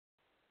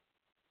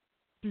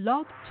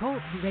Blog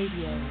Talk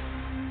Radio.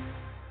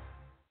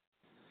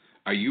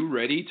 Are you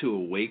ready to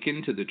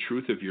awaken to the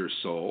truth of your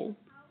soul?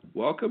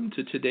 Welcome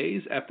to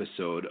today's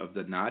episode of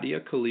the Nadia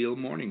Khalil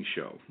Morning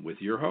Show with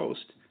your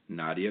host,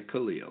 Nadia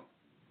Khalil.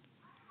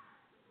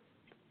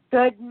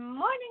 Good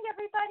morning,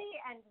 everybody,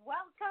 and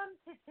welcome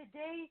to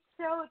today's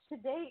show.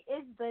 Today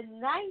is the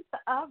 9th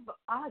of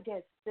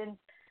August, and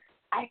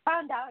I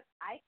found out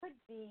I could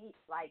be,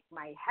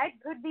 my head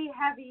could be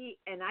heavy,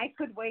 and I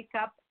could wake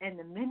up, and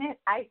the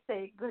minute I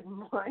say good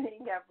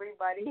morning,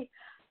 everybody,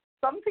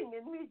 something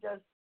in me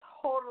just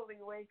totally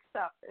wakes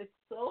up. It's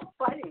so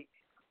funny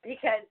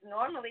because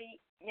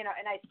normally,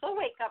 and I still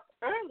wake up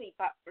early,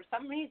 but for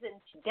some reason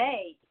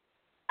today,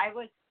 I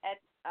was at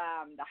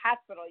the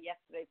hospital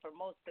yesterday for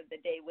most of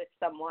the day with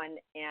someone,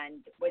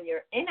 and when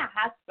you're in a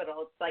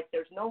hospital, it's like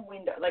there's no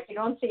window, like you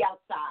don't see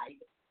outside.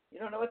 You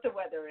don't know what the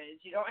weather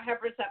is. You don't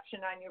have reception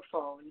on your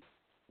phone.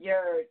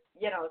 You're,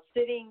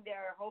 sitting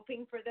there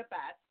hoping for the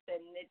best,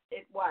 and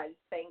it was,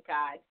 thank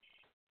God.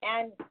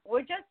 And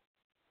we're just,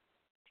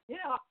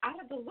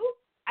 out of the loop.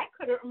 I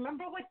couldn't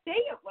remember what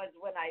day it was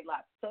when I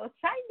left, so it's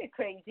kind of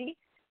crazy.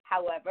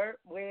 However,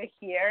 we're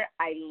here.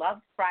 I love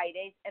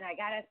Fridays, and I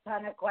got a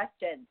ton of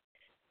questions.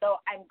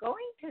 So I'm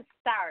going to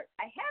start.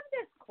 I have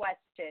this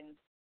question,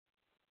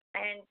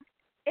 and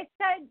it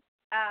said,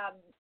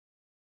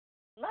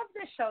 love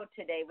the show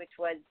today, which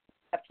was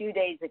a few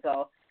days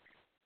ago.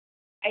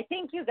 I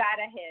think you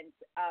got a hint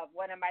of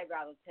one of my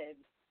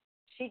relatives.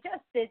 She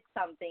just did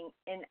something,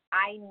 and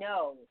I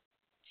know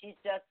she's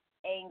just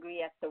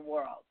angry at the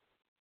world.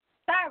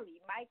 Sorry,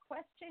 my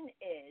question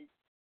is,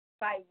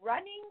 by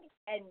running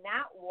and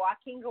not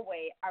walking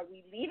away, are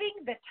we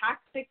leaving the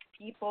toxic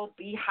people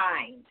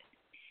behind?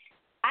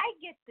 I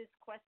get this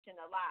question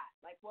a lot.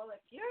 Like, well,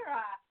 if you're,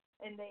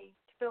 and they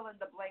fill in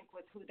the blank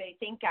with who they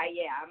think I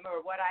am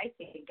or what I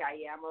think I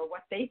am or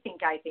what they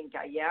think I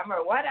am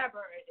or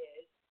whatever it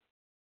is,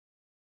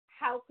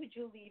 how could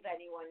you leave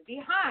anyone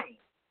behind?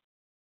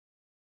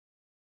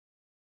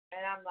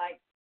 And I'm like,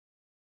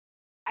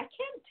 I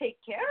can't take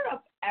care of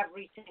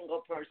every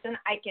single person.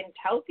 I can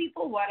tell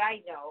people what I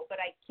know, but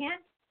I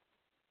can't,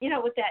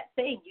 with that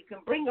saying, you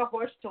can bring a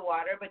horse to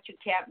water, but you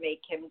can't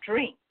make him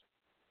drink.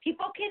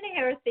 People can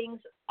hear things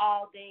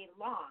all day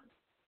long,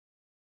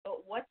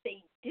 but what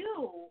they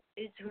do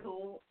is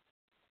who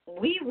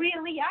we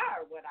really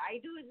are. What I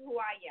do is who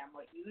I am.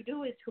 What you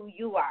do is who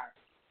you are.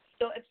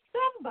 So if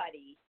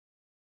somebody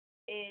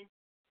is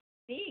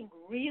being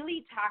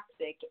really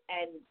toxic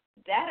and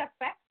that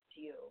affects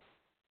you,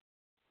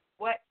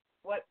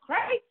 what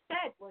Christ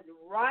said was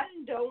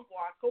run, don't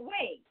walk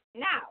away.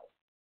 Now,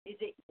 is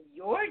it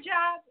your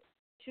job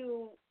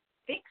to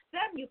fix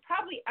them? You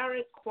probably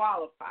aren't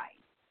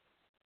qualified.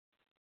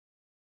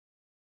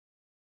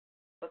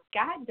 But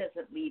God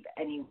doesn't leave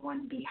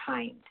anyone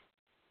behind.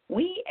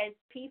 We as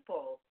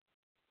people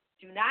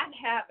do not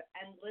have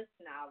endless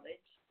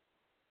knowledge,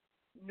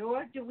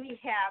 nor do we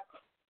have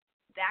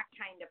that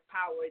kind of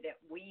power that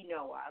we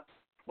know of,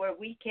 where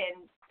we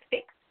can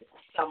fix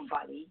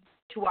somebody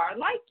to our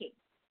liking.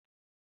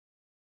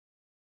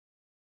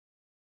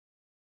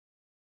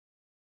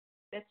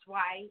 That's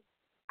why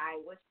I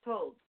was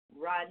told,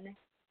 run,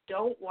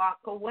 don't walk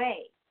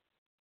away.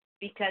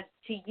 Because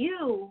to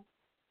you,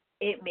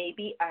 it may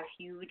be a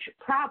huge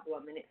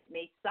problem, and it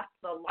may suck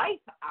the life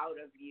out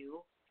of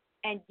you,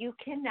 and you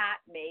cannot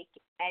make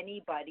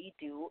anybody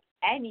do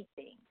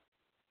anything.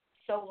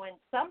 So when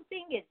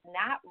something is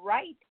not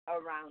right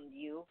around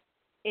you,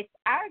 it's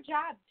our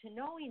job to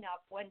know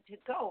enough when to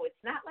go.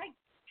 It's not like,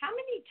 how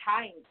many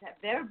times have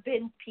there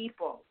been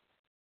people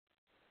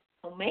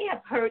who may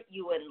have hurt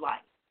you in life?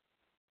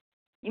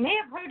 You may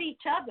have hurt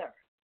each other,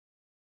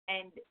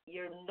 and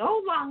you're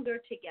no longer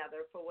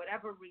together for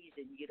whatever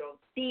reason. You don't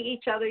see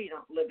each other. You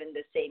don't live in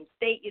the same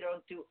state. You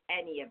don't do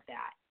any of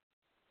that.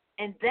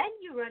 And then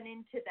you run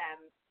into them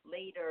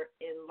later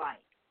in life.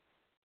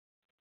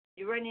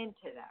 You run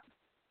into them,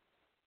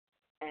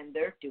 and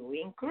they're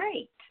doing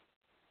great.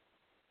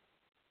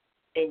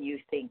 And you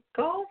think,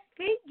 go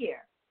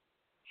figure.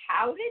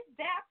 How did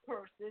that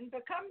person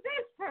become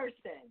this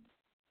person?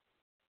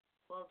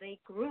 Well, they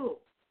grew.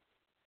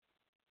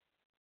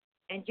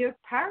 And your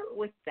part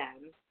with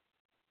them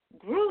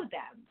grew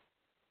them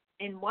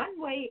in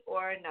one way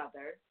or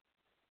another,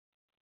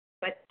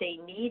 but they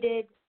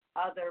needed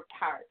other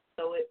parts.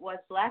 So it was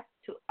left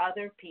to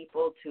other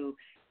people to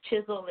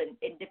chisel,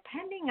 and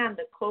depending on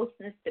the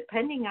closeness,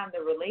 depending on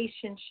the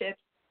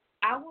relationships,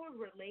 our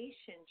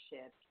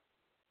relationships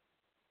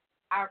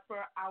are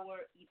for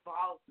our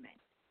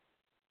evolvement.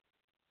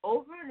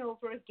 Over and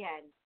over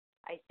again,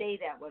 I say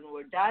that when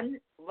we're done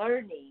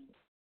learning,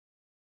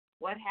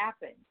 what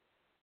happens?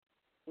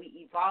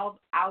 We evolve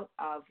out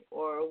of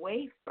or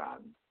away from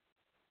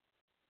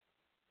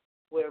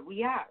where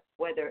we are,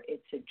 whether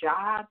it's a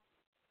job,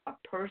 a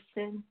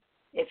person.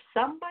 If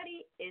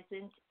somebody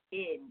isn't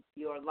in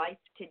your life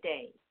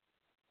today,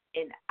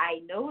 and I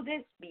know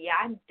this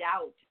beyond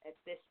doubt at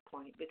this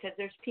point, because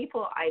there's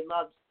people I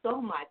love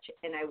so much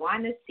and I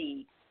want to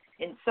see,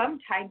 and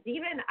sometimes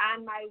even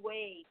on my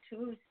way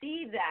to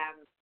see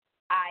them,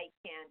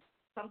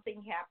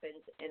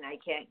 happens and I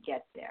can't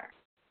get there.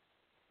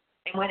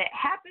 And when it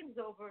happens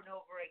over and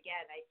over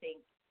again, I think,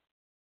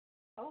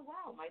 oh,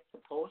 wow, am I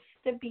supposed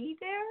to be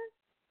there?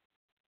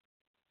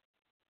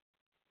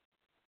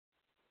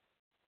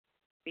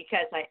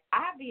 Because I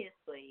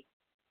obviously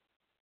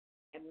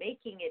am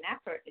making an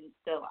effort and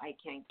still I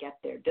can't get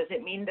there. Does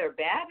it mean they're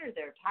bad or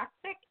they're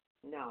toxic?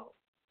 No.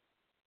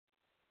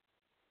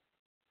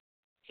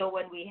 So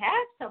when we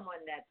have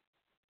someone that's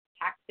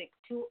toxic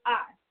to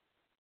us,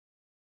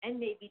 and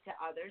maybe to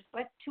others,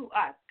 but to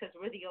us, because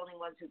we're the only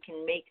ones who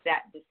can make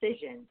that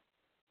decision,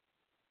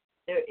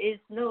 there is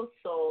no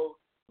soul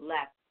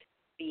left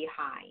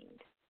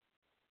behind.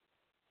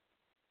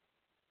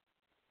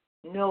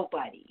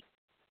 Nobody.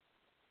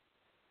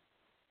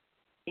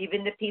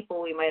 Even the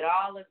people we might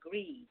all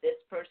agree, this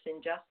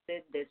person just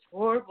did this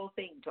horrible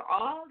thing to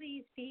all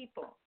these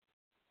people.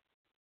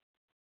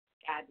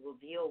 God will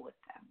deal with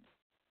them.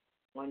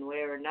 One way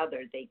or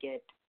another, they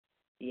get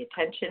the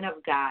attention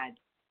of God,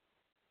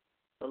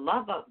 the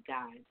love of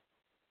God,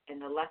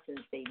 and the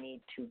lessons they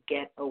need to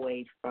get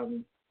away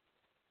from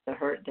the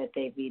hurt that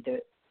they've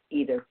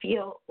either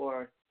feel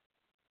or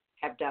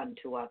have done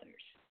to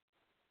others.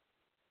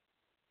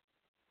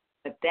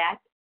 But that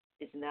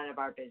is none of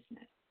our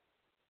business.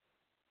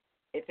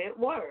 If it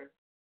were,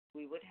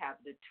 we would have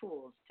the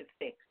tools to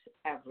fix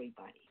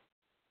everybody.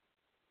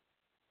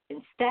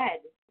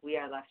 Instead, we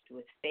are left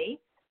with faith,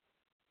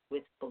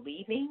 with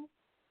believing,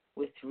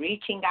 with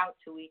reaching out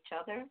to each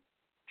other,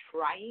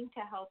 trying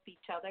to help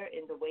each other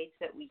in the ways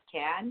that we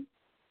can.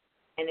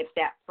 And if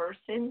that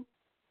person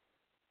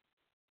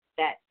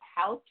that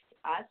helps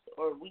us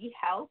or we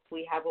help,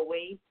 we have a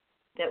way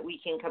that we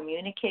can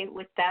communicate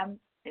with them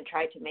and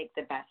try to make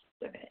the best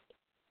of it.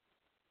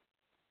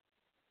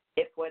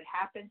 If what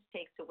happens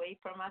takes away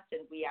from us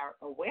and we are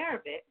aware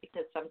of it,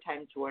 because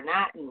sometimes we're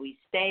not and we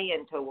stay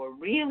until we're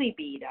really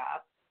beat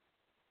up,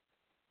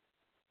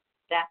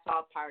 that's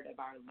all part of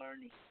our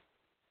learning.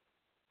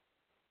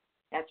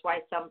 That's why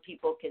some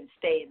people can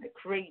stay in the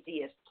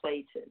craziest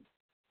places.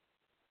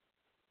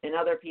 And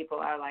other people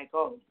are like,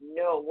 oh,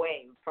 no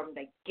way, from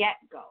the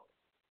get-go.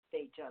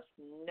 They just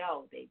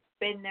know. They've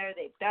been there,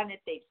 they've done it,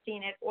 they've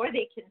seen it, or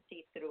they can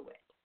see through it.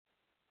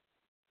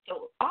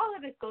 So all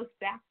of it goes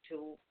back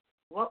to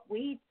what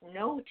we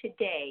know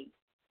today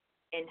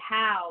and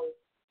how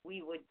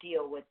we would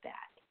deal with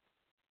that.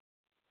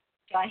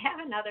 So I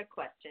have another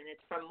question.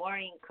 It's from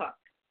Maureen Cook.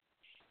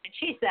 And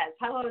she says,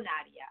 hello,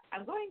 Nadia.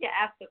 I'm going to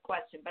ask a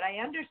question, but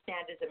I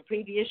understand, as in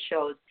previous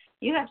shows,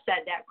 you have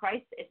said that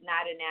Christ is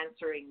not an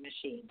answering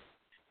machine.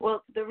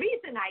 Well, the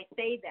reason I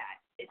say that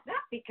is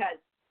not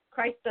because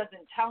Christ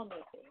doesn't tell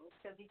me things,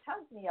 because he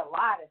tells me a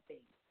lot of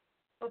things.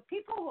 But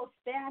people will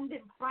stand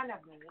in front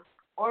of me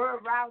or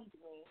around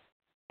me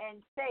and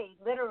say,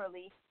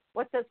 literally,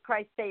 what does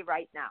Christ say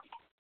right now?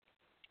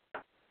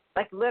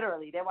 Like,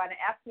 literally, they want to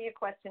ask me a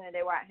question and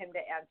they want him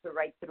to answer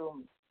right through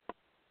me.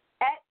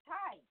 At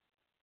times,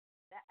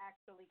 that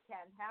actually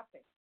can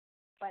happen.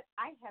 But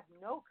I have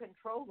no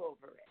control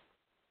over it.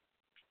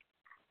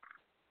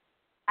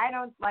 I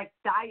don't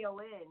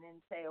dial in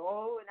and say,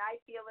 oh, and I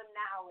feel him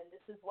now, and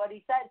this is what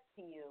he says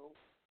to you.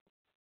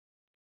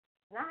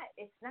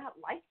 It's not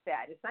like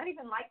that. It's not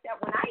even like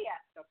that when I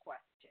ask a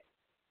question.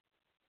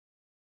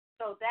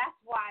 So that's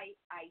why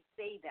I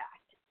say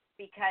that,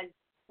 because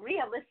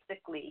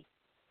realistically,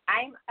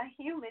 I'm a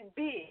human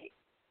being.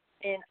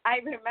 And I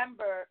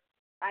remember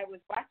I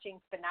was watching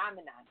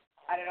Phenomenon.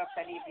 I don't know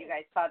if any of you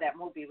guys saw that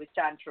movie with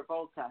John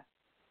Travolta.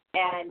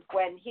 And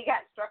when he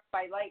got struck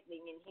by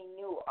lightning and he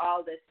knew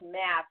all this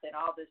math and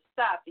all this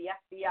stuff, the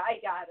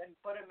FBI got him,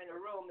 put him in a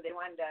room. They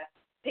wanted to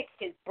pick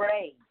his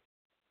brain.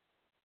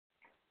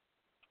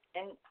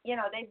 And,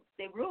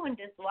 they ruined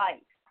his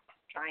life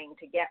trying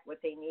to get what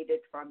they needed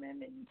from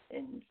him.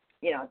 And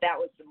that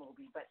was the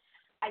movie. But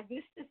I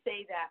used to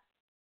say that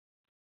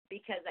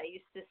because I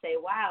used to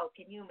say, wow,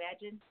 can you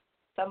imagine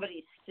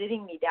somebody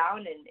sitting me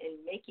down and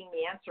making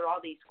me answer all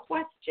these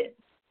questions?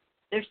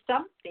 There's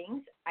some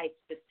things I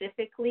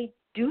specifically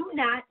do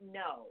not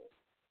know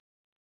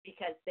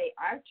because they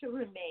are to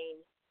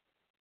remain,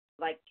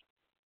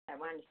 I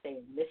want to say,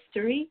 a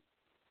mystery,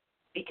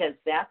 because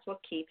that's what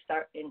keeps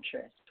our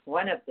interest.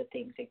 One of the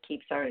things that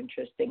keeps our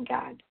interest in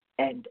God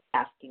and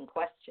asking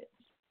questions.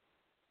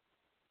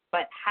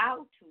 But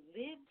how to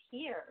live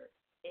here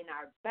in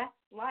our best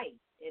light,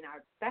 in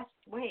our best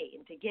way,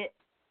 and to get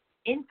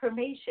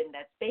information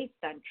that's based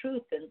on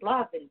truth and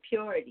love and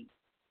purity.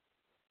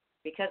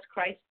 Because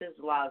Christ is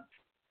love,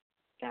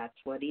 that's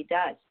what he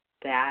does.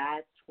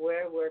 That's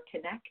where we're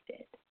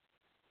connected.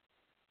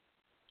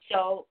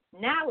 So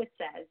now it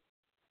says,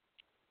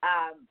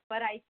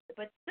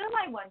 but still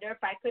I wonder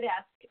if I could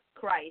ask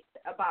Christ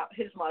about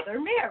his mother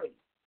Mary,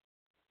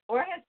 or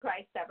has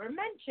Christ ever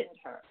mentioned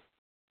her?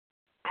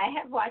 I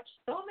have watched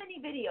so many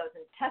videos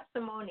and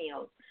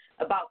testimonials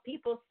about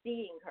people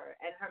seeing her,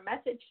 and her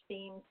message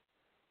seems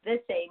the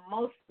same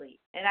mostly.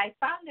 And I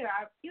found there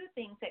are a few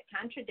things that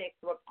contradict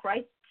what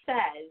Christ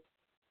says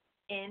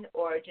in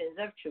Origins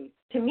of Truth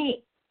to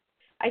me.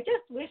 I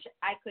just wish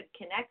I could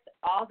connect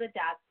all the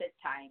dots at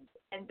times,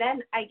 and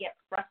then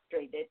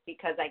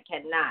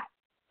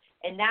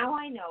Now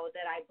I know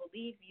that I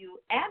believe you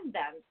and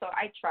them, so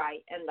I try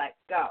and let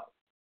go.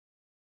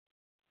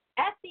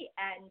 At the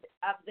end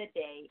of the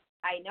day,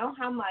 I know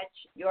how much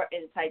your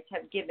insights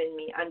have given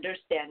me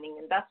understanding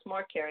and thus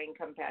more caring,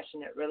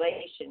 compassionate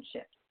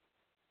relationships.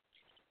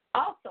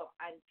 Also,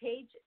 on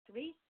page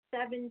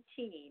 317,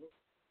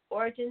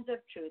 Origins of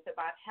Truth,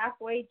 about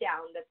halfway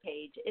down the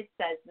page, it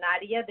says,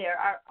 Nadia, there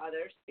are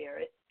other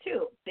spirits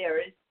too.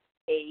 There is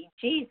a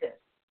Jesus.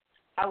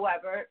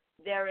 However,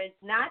 there is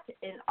not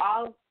in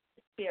all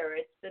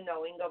spirits the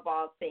knowing of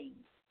all things.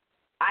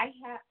 I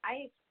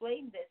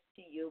explained this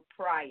to you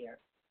prior.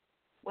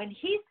 When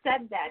he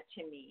said that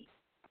to me,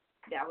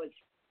 that was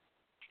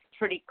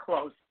pretty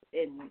close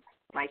in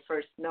my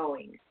first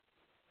knowing.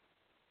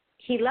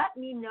 He let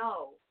me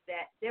know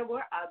that there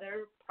were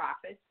other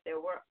prophets, there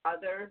were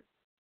other,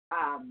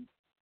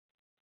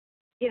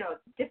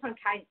 different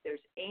kinds. There's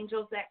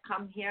angels that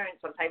come here, and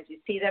sometimes you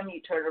see them,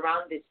 you turn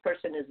around, this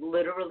person is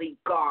literally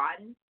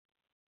gone.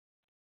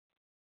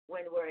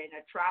 When we're in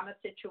a trauma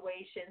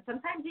situation,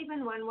 sometimes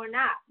even when we're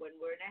not, when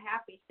we're in a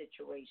happy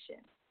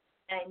situation.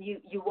 And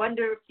you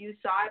wonder if you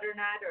saw it or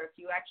not, or if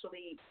you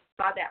actually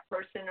saw that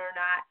person or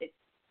not.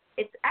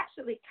 It's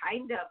actually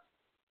kind of,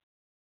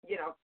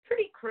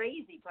 pretty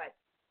crazy, but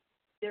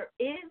there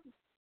is,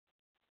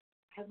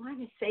 I want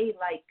to say,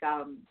 like,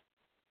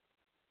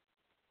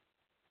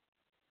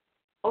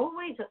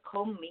 always a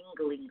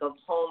commingling of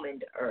home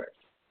and earth.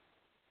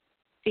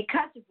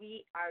 Because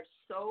we are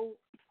so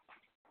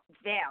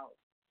veiled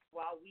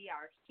while we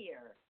are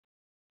here,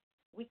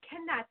 we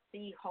cannot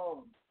see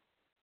home.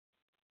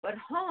 But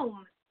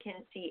home can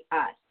see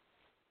us.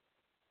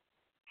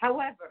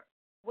 However,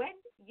 when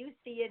you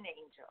see an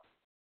angel,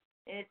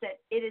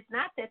 it is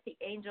not that the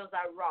angels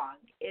are wrong.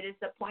 It is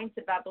the points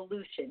of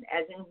evolution,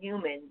 as in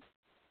humans.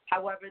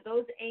 However,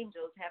 those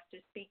angels have to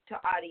speak to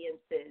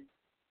audiences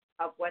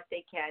of what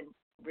they can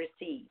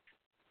receive.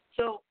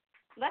 So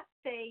let's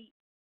say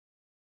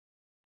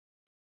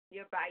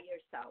you're by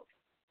yourself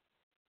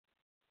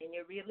and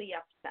you're really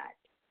upset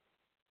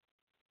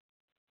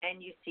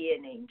and you see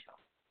an angel.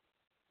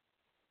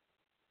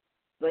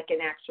 Like an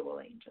actual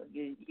angel.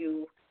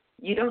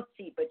 You don't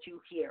see, but you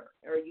hear,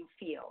 or you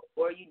feel,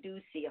 or you do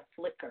see a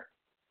flicker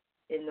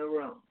in the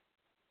room.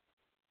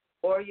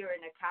 Or you're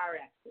in a car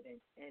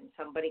accident and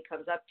somebody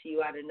comes up to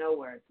you out of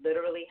nowhere,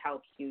 literally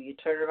helps you. You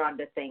turn around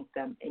to thank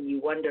them, and you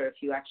wonder if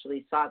you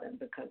actually saw them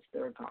because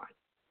they're gone.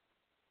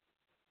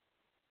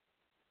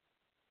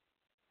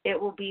 It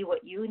will be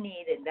what you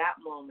need in that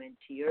moment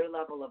to your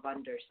level of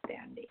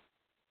understanding.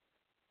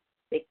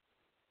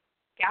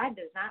 God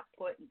does not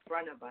put in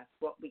front of us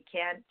what we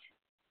can't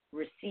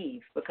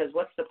receive, because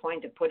what's the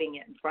point of putting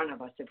it in front of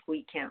us if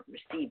we can't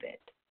receive it?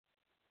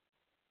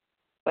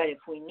 But if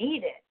we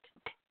need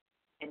it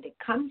and it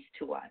comes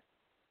to us,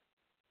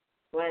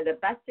 one of the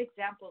best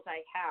examples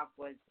I have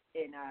was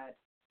in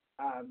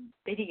a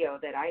video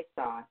that I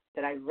saw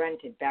that I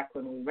rented back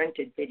when we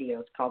rented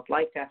videos called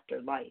Life After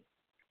Life.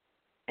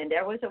 And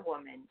there was a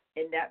woman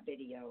in that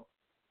video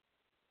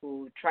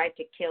who tried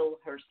to kill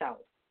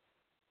herself.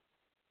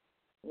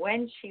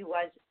 When she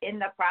was in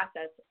the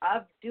process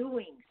of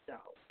doing so,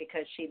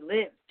 because she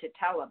lived to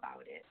tell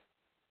about it,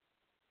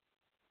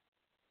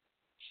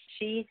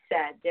 she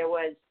said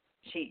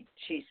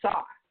she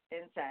saw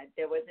and said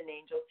there was an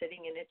angel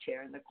sitting in a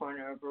chair in the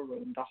corner of her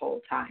room the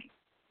whole time.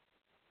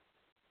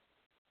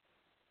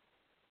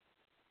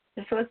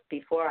 This was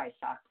before I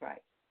saw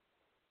Christ.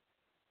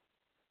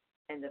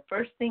 And the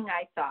first thing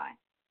I thought,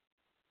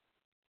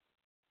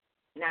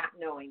 not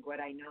knowing what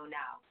I know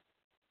now,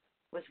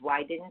 was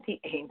why didn't the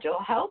angel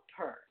help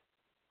her?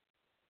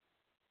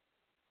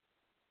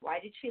 Why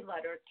did she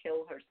let her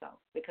kill herself?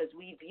 Because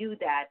we view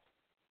that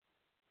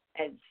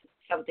as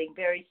something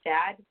very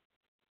sad,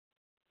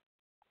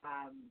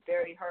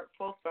 very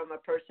hurtful from a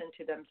person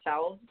to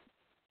themselves.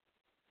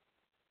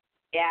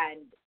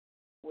 And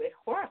it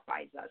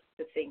horrifies us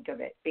to think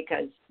of it,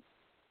 because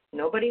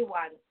nobody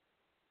wants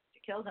to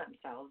kill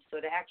themselves.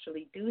 So to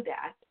actually do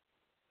that,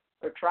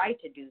 or try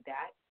to do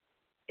that,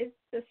 it's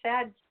a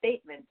sad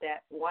statement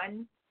that,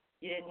 one,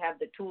 you didn't have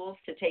the tools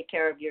to take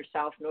care of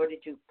yourself, nor did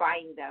you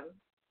find them,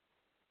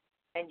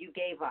 and you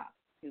gave up.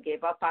 You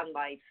gave up on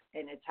life,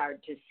 and it's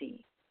hard to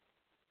see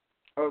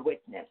or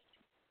witness,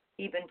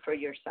 even for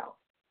yourself.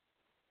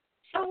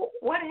 So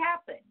what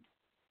happened?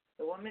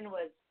 The woman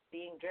was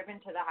being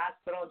driven to the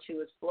hospital, and she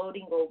was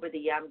floating over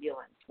the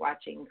ambulance,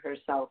 watching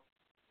herself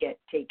get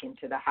taken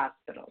to the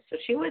hospital. So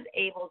she was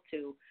able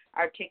to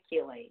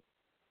articulate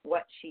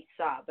what she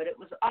saw, but it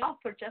was all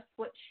for just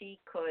what she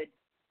could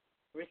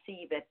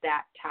receive at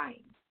that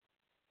time.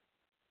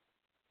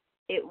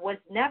 It was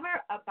never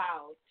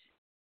about,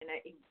 and I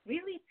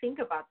really think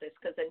about this,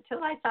 because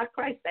until I saw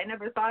Christ, I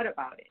never thought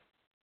about it.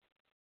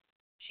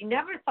 She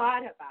never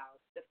thought about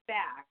the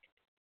fact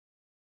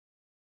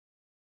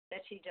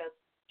that she just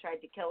tried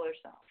to kill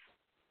herself,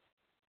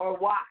 or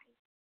why.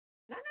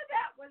 None of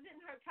that was in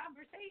her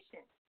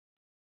conversation.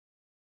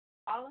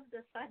 All of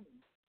a sudden,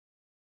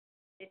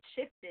 it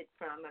shifted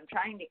from I'm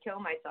trying to kill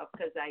myself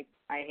because I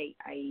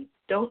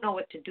don't know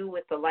what to do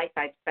with the life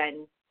I've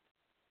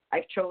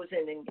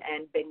chosen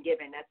and been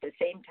given at the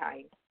same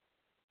time,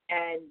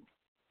 and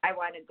I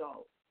want to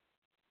go.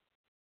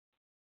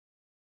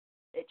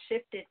 It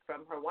shifted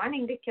from her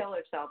wanting to kill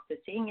herself to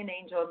seeing an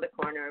angel in the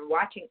corner and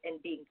watching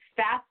and being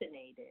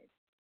fascinated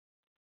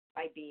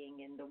by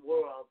being in the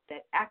world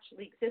that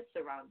actually exists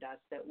around us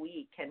that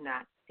we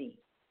cannot see.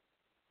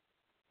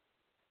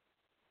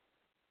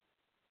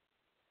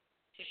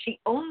 So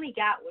she only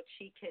got what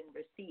she can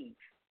receive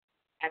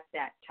at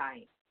that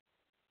time.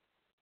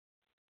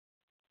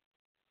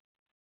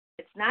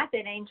 It's not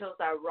that angels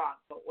are wrong,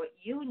 but what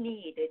you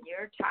need in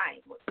your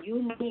time, what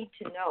you need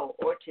to know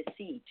or to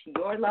see to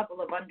your level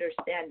of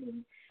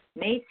understanding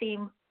may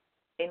seem,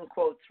 in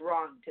quotes,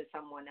 wrong to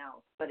someone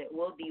else, but it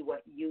will be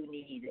what you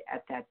need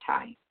at that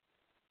time.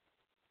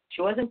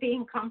 She wasn't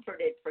being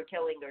comforted for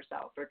killing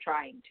herself or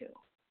trying to.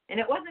 And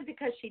it wasn't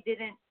because she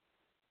didn't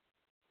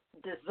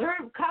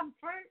deserve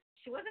comfort.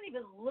 She wasn't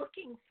even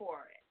looking for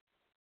it.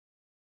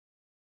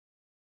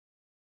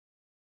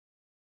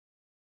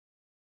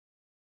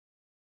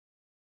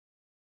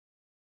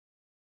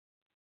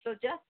 So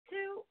just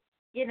to,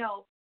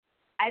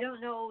 I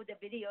don't know the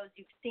videos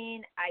you've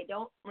seen. I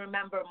don't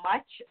remember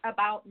much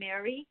about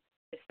Mary,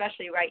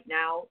 especially right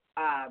now.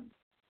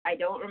 I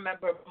don't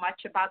remember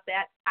much about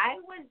that. I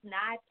was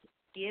not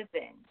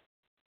given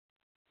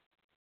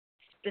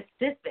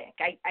specific.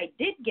 I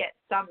did get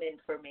some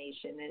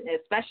information, and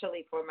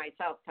especially for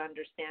myself to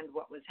understand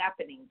what was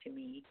happening to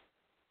me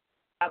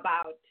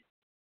about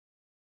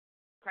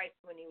Christ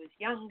when he was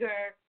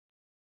younger,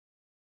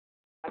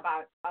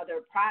 about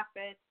other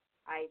prophets.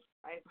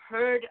 I've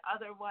heard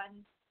other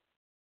ones,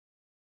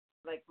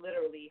 like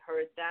literally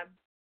heard them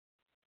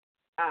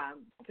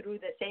through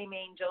the same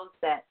angels.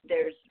 That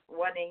there's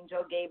one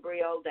angel,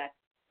 Gabriel, that's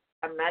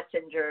a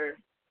messenger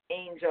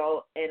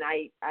angel, and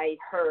I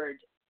heard,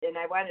 and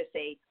I want to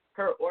say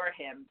her or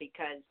him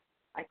because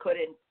I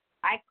couldn't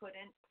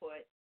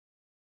put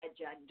a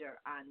gender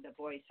on the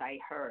voice I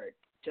heard.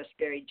 Just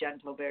very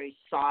gentle, very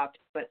soft,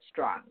 but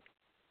strong.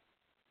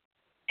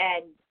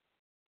 And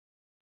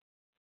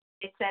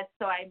it says,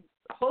 so I'm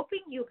hoping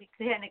you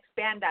can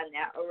expand on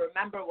that or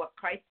remember what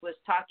Christ was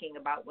talking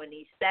about when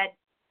he said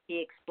he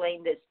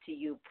explained this to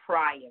you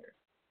prior,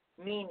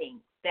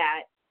 meaning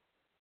that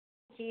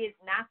he is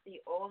not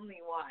the only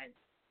one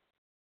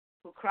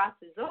who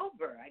crosses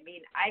over. I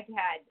mean, I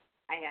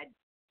had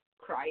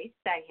Christ,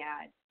 I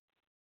had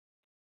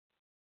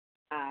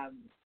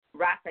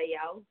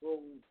Raphael, who,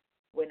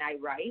 when I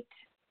write,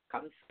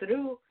 comes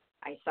through.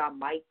 I saw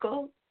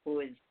Michael,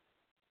 who is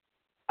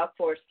a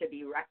force to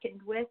be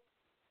reckoned with.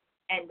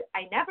 And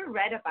I never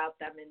read about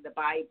them in the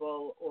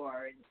Bible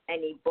or in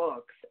any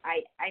books.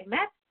 I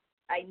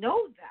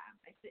know them.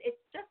 It's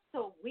just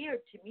so weird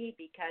to me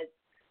because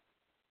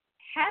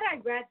had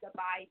I read the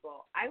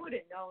Bible, I would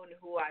have known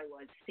who I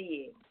was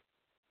seeing.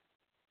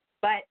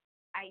 But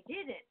I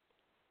didn't.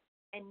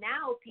 And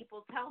now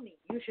people tell me,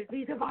 you should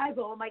read the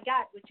Bible. Oh, my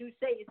God, what you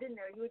say is in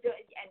there. You do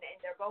it. And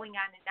they're going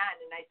on and on.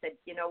 And I said,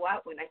 you know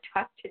what? When I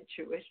talk to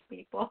Jewish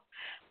people,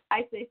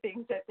 I say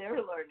things that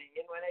they're learning.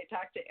 And when I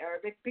talk to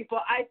Arabic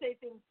people, I say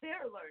things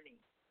they're learning.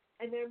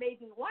 And there may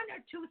be one or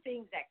two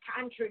things that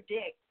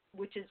contradict,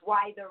 which is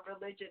why their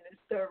religion is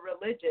their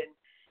religion.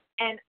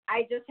 And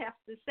I just have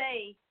to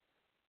say,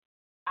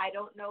 I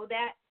don't know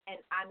that.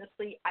 And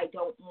honestly, I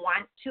don't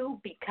want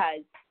to,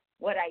 because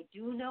what I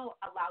do know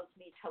allows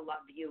me to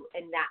love you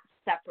and not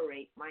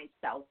separate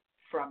myself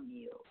from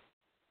you.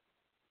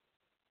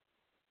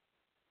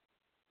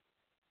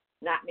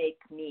 Not make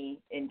me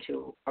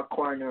into a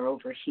corner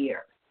over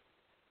here.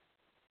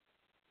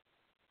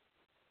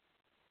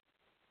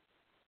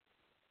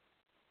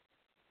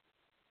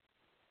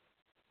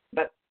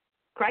 But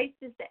Christ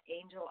is the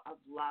angel of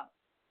love.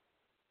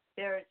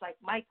 There is like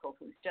Michael,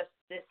 who's just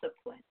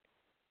disciplined.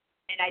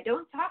 And I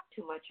don't talk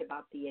too much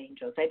about the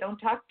angels. I don't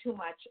talk too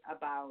much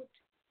about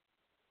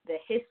the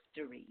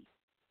history.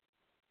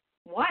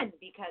 One,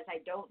 because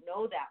I don't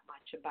know that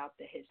much about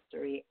the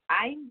history.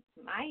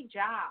 My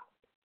job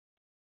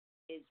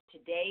is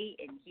today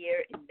and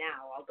here and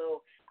now,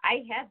 although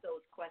I had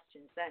those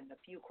questions then, the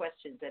few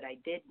questions that I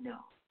did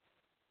know.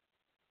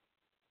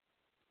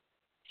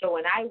 So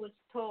when I was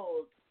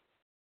told,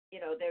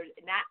 there's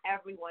not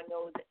everyone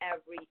knows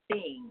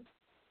everything,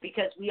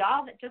 because we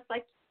all, just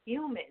like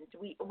humans,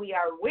 we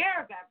are aware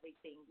of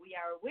everything. We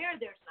are aware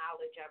there's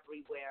knowledge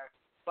everywhere,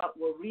 but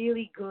we're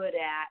really good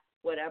at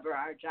whatever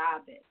our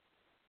job is.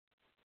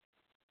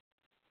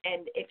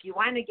 And if you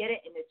want to get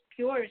it in its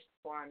purest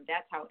form,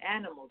 that's how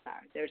animals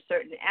are. There's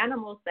certain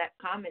animals that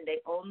come and they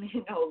only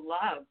know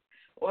love,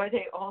 or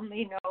they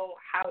only know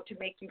how to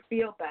make you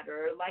feel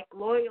better, like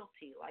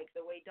loyalty, like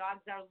the way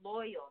dogs are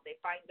loyal.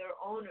 They find their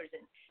owners,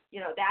 and,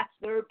 that's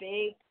their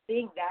big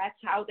thing. That's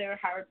how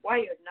they're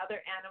hardwired. And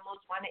other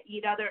animals want to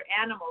eat other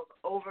animals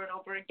over and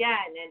over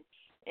again,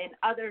 and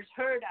others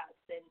hurt us,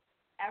 and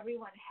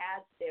everyone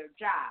has their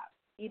job,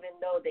 even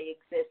though they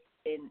exist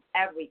in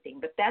everything.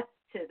 But that's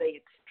to the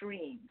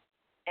extreme.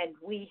 And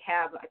we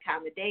have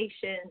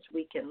accommodations,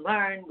 we can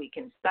learn, we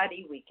can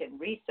study, we can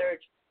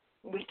research,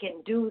 we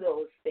can do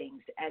those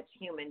things as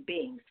human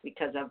beings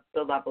because of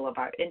the level of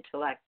our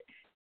intellect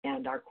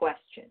and our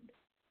questions.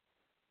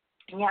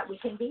 And yet we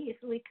can be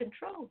easily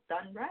controlled,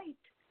 done right.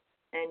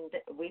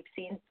 And we've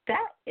seen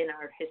that in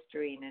our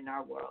history and in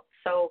our world.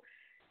 So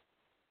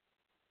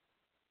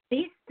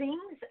these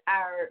things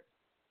are,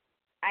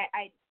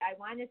 I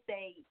want to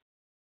say,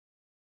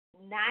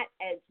 not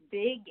as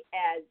big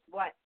as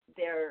what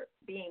they're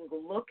being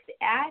looked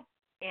at.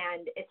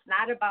 And it's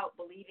not about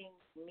believing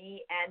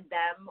me and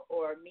them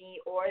or me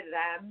or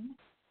them.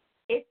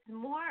 It's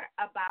more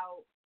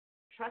about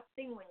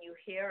trusting when you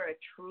hear a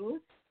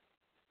truth.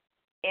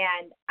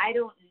 And I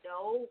don't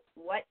know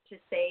what to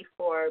say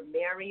for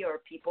Mary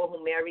or people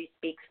who Mary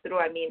speaks through.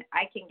 I mean,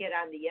 I can get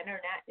on the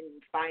internet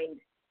and find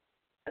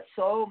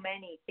so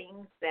many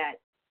things that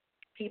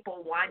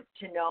people want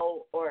to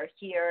know or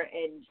hear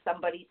and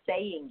somebody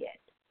saying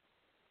it.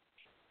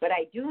 But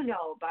I do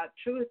know about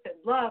truth and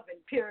love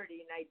and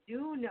purity, and I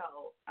do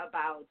know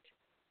about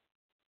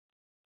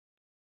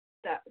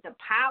the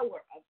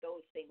power of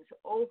those things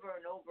over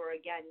and over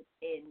again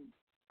in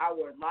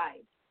our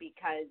lives,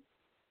 because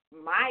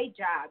my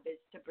job is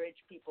to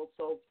bridge people's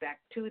souls back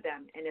to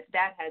them. And if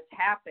that has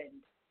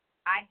happened,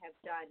 I have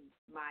done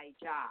my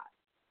job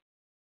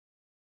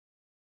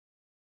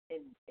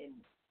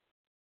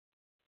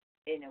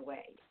in a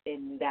way,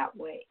 in that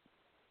way.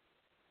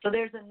 So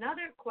there's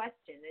another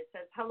question. It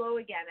says, hello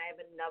again, I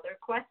have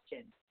another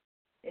question.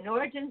 In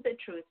Origins of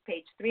Truth,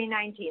 page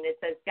 319, it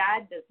says,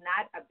 God does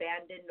not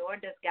abandon, nor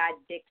does God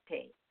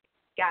dictate.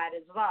 God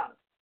is love,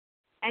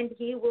 and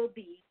he will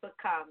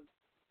become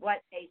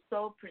what a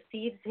soul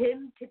perceives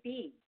him to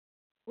be.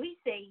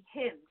 We say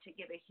him to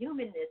give a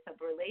humanness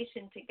of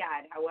relation to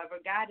God.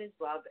 However, God is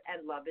love,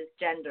 and love is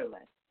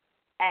genderless.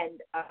 End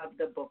of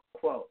the book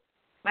quote.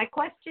 My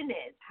question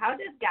is, how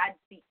does God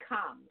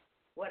become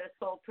what a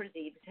soul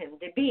perceives him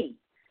to be?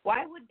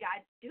 Why would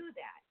God do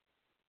that?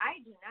 I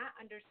do not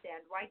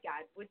understand why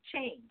God would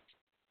change.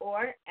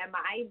 Or am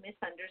I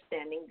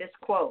misunderstanding this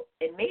quote?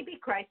 And maybe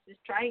Christ is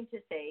trying to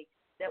say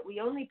that we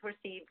only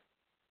perceive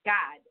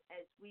God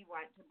as we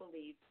want to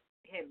believe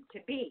him to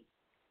be.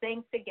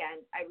 Thanks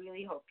again. I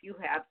really hope you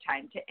have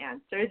time to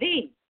answer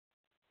these.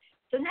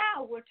 So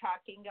now we're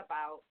talking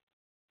about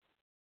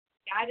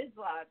God is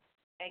love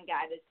and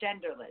God is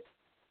genderless.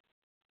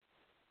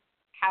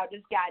 How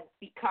does God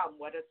become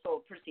what a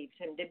soul perceives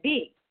him to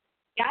be?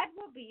 God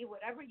will be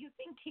whatever you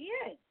think he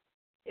is.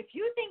 If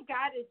you think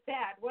God is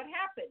bad, what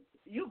happens?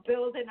 You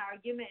build an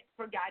argument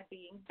for God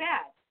being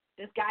bad.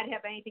 Does God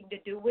have anything to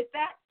do with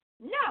that?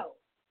 No.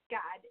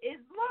 God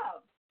is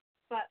love.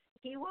 But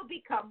he will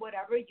become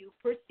whatever you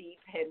perceive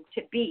him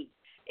to be.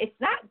 It's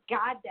not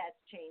God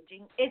that's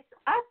changing. It's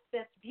us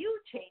that's view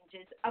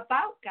changes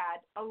about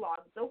God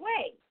along the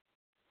way.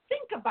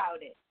 Think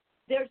about it.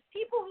 There's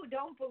people who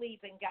don't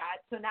believe in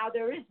God, so now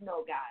there is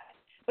no God.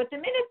 But the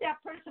minute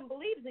that person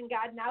believes in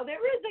God, now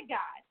there is a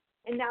God.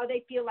 And now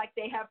they feel like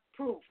they have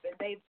proof, and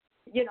they've,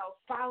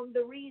 found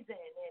the reason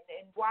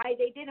and why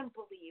they didn't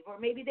believe. Or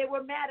maybe they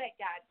were mad at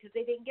God because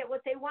they didn't get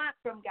what they want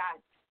from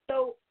God.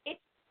 So it's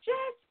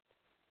just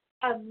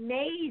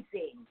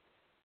amazing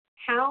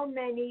how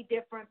many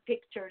different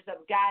pictures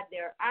of God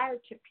there are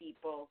to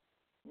people.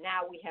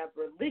 Now we have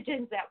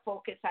religions that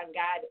focus on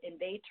God, and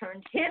they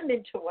turned him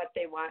into what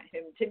they want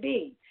him to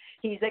be.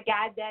 He's a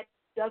God that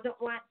doesn't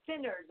want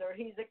sinners, or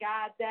he's a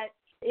God that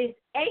is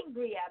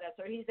angry at us,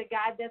 or he's a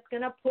God that's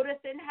going to put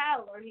us in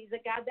hell, or he's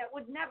a God that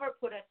would never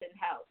put us in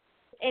hell.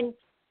 And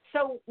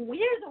so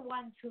we're the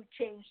ones who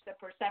change the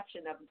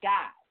perception of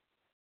God.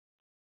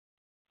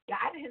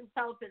 God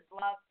himself is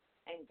love,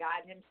 and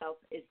God himself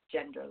is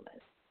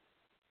genderless.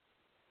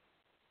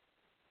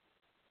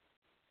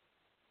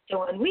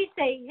 So when we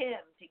say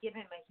him, to give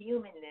him a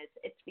humanness,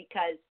 it's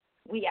because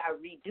we are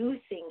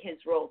reducing his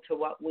role to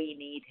what we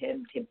need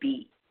him to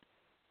be.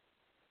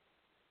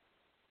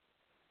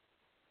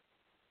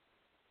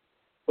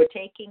 We're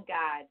taking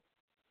God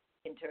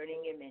and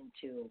turning him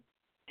into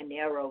a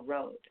narrow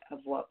road of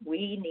what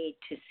we need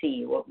to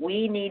see, what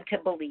we need to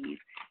believe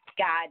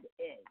God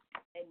is,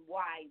 and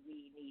why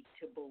we need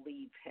to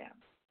believe him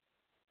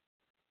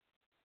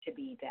to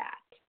be that.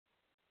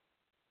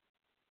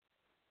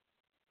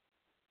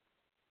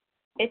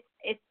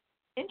 It's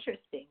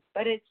interesting,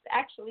 but it's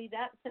actually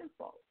that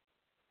simple.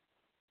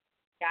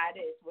 God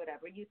is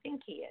whatever you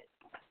think he is.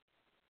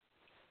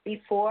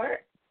 Before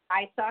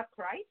I saw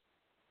Christ,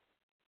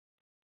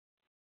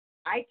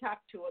 I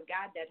talked to a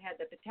God that had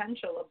the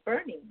potential of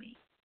burning me.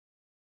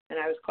 And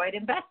I was quite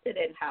invested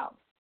in hell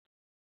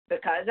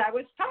because I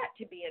was taught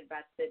to be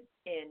invested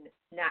in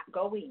not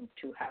going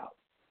to hell.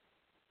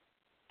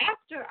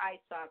 After I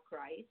saw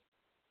Christ,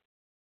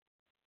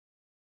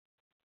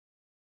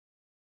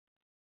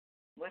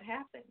 what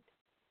happened?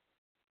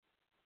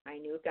 I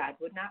knew God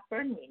would not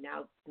burn me.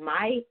 Now,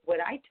 what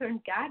I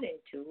turned God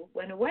into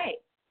went away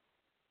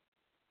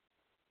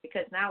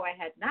because now I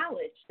had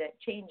knowledge that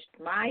changed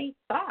my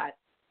thoughts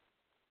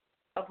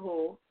of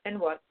who and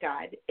what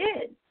God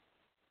is.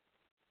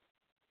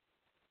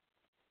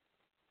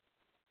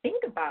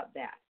 Think about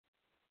that.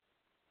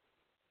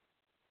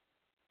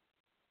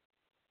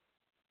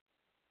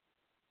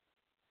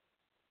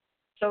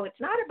 So it's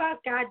not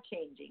about God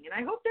changing. And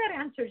I hope that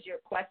answers your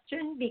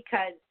question,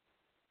 because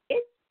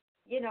it's,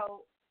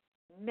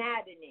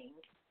 maddening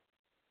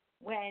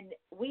when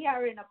we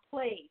are in a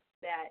place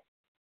that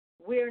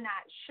we're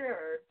not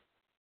sure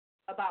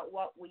about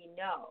what we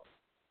know.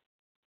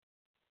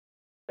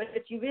 But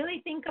if you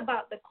really think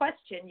about the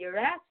question you're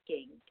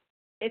asking,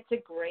 it's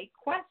a great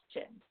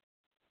question,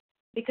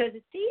 because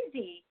it's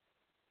easy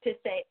to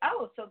say,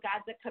 oh, so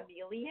God's a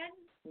chameleon?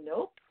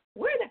 Nope,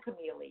 we're the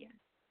chameleon.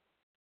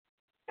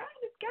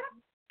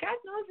 God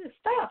knows his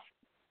stuff.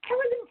 I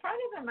was in front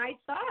of him. I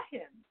saw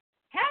him.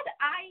 Had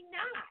I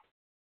not,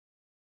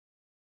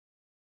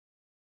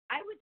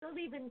 I would still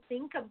even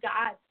think of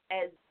God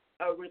as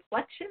a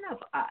reflection of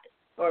us,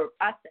 or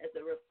us as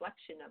a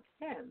reflection of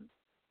him.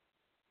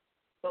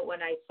 But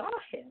when I saw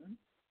him,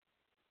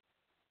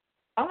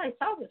 all I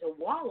saw was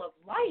a wall of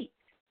light,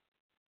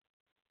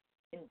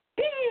 and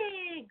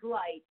big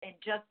light, and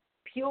just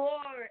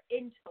pure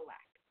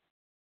intellect.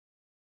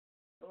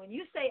 And when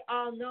you say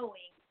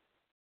all-knowing,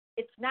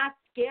 it's not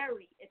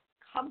scary, it's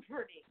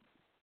comforting.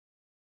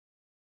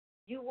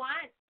 You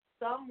want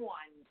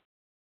someone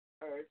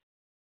or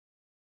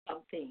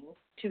something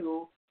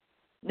to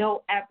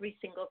know every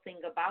single thing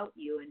about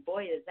you, and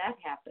boy, does that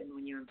happen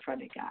when you're in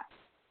front of God.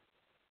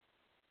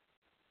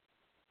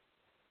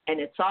 And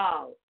it's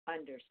all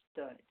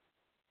understood.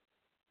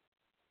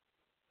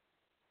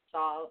 It's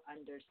all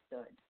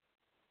understood.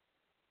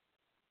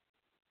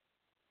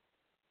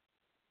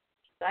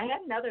 So I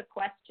had another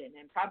question,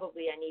 and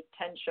probably I need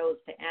 10 shows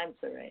to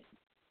answer it.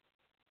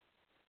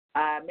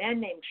 A man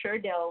named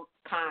Sherdil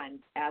Khan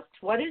asks,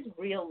 what is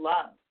real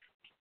love?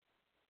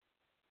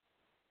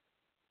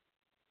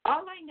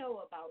 All I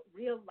know about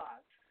real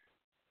love,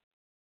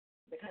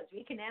 because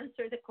we can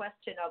answer the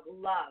question of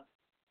love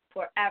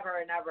forever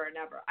and ever and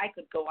ever. I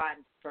could go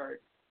on for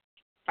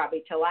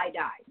probably till I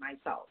die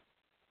myself.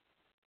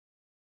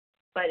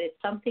 But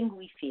it's something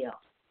we feel.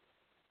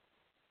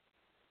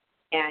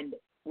 And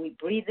we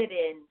breathe it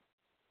in,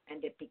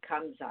 and it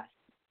becomes us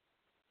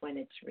when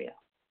it's real.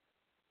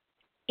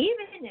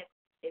 Even if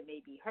it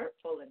may be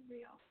hurtful and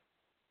real,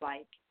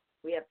 like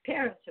we have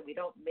parents and we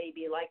don't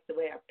maybe like the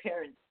way our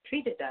parents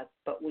treated us,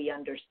 but we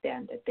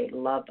understand that they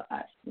love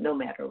us no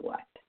matter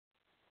what.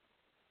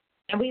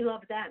 And we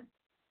love them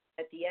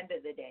at the end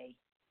of the day,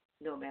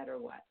 no matter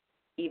what,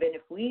 even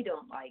if we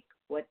don't like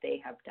what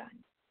they have done.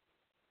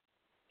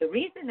 The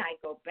reason I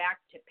go back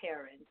to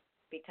parents,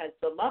 because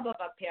the love of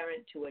a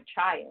parent to a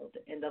child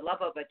and the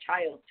love of a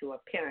child to a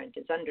parent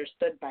is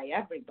understood by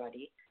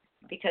everybody,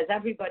 because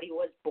everybody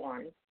was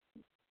born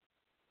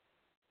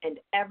and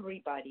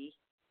everybody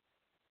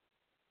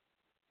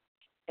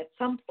at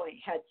some point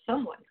had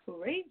someone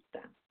who raised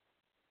them.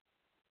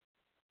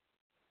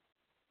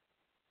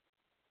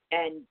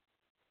 And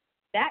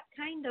that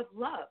kind of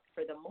love,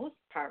 for the most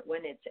part,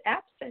 when it's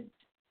absent,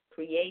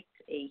 creates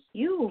a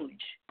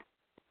huge,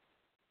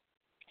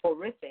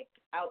 horrific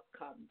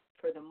outcome,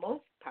 for the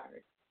most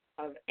part,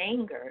 of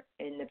anger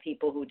in the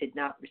people who did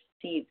not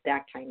receive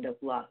that kind of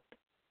love.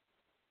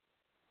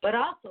 But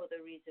also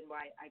the reason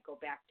why I go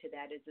back to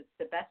that is it's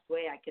the best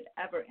way I could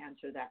ever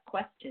answer that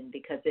question,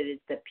 because it is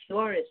the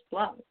purest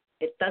love.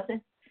 It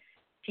doesn't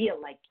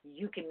feel like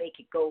you can make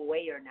it go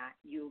away or not.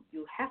 You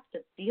have to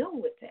deal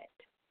with it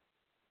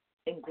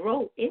and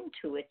grow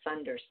into its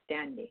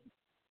understanding.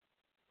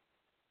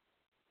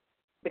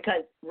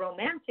 Because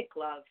romantic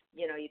love,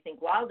 you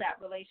think, well,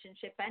 that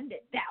relationship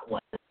ended. That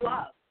was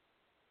love.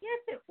 Yes,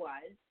 it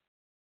was.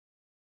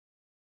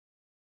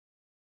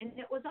 And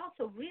it was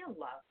also real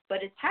love.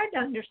 But it's hard to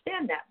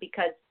understand that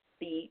because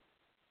the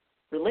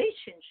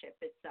relationship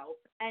itself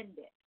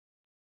ended.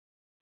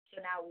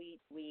 So now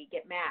we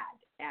get mad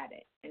at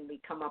it and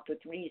we come up with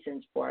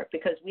reasons for it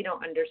because we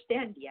don't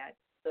understand yet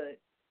the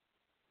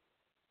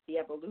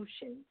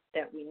evolution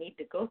that we need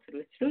to go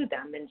through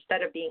them.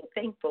 Instead of being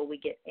thankful, we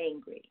get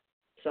angry.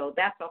 So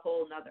that's a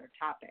whole nother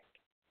topic.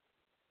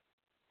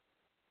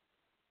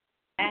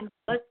 And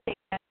let's take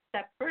that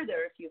step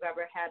further. If you've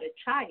ever had a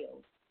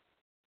child,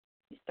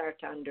 you start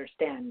to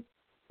understand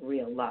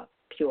real love,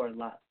 pure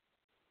love.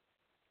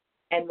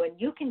 And when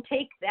you can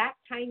take that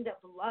kind of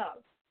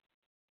love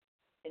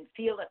and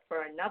feel it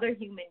for another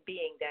human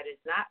being that is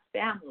not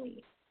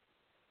family,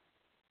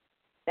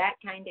 that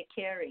kind of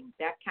caring,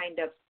 that kind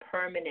of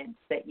permanence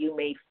that you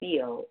may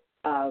feel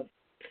of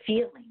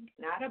feeling,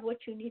 not of what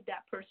you need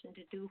that person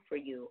to do for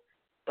you,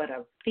 but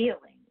of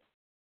feeling.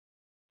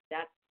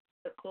 That's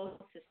the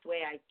closest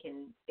way I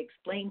can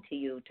explain to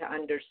you to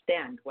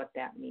understand what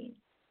that means.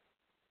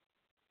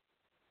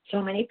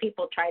 So many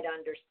people try to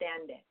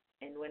understand it.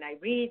 And when I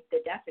read the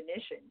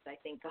definitions, I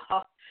think,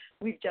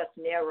 we've just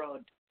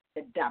narrowed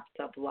the depth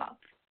of love.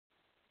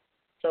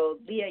 So,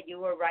 Leah, you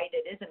were right.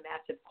 It is a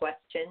massive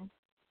question,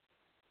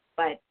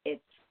 but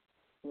it's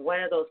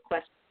one of those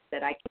questions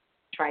that I can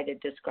try to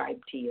describe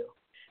to you.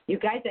 You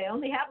guys, I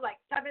only have like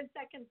 7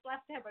 seconds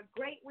left. Have a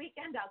great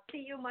weekend. I'll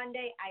see you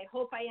Monday. I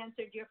hope I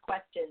answered your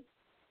questions.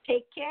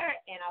 Take care,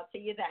 and I'll see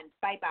you then.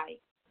 Bye-bye.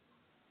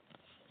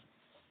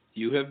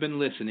 You have been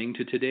listening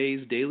to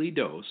today's daily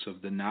dose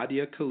of the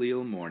Nadia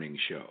Khalil Morning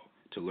Show.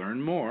 To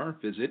learn more,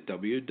 visit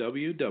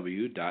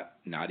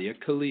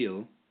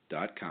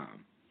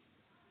www.nadiakhalil.com.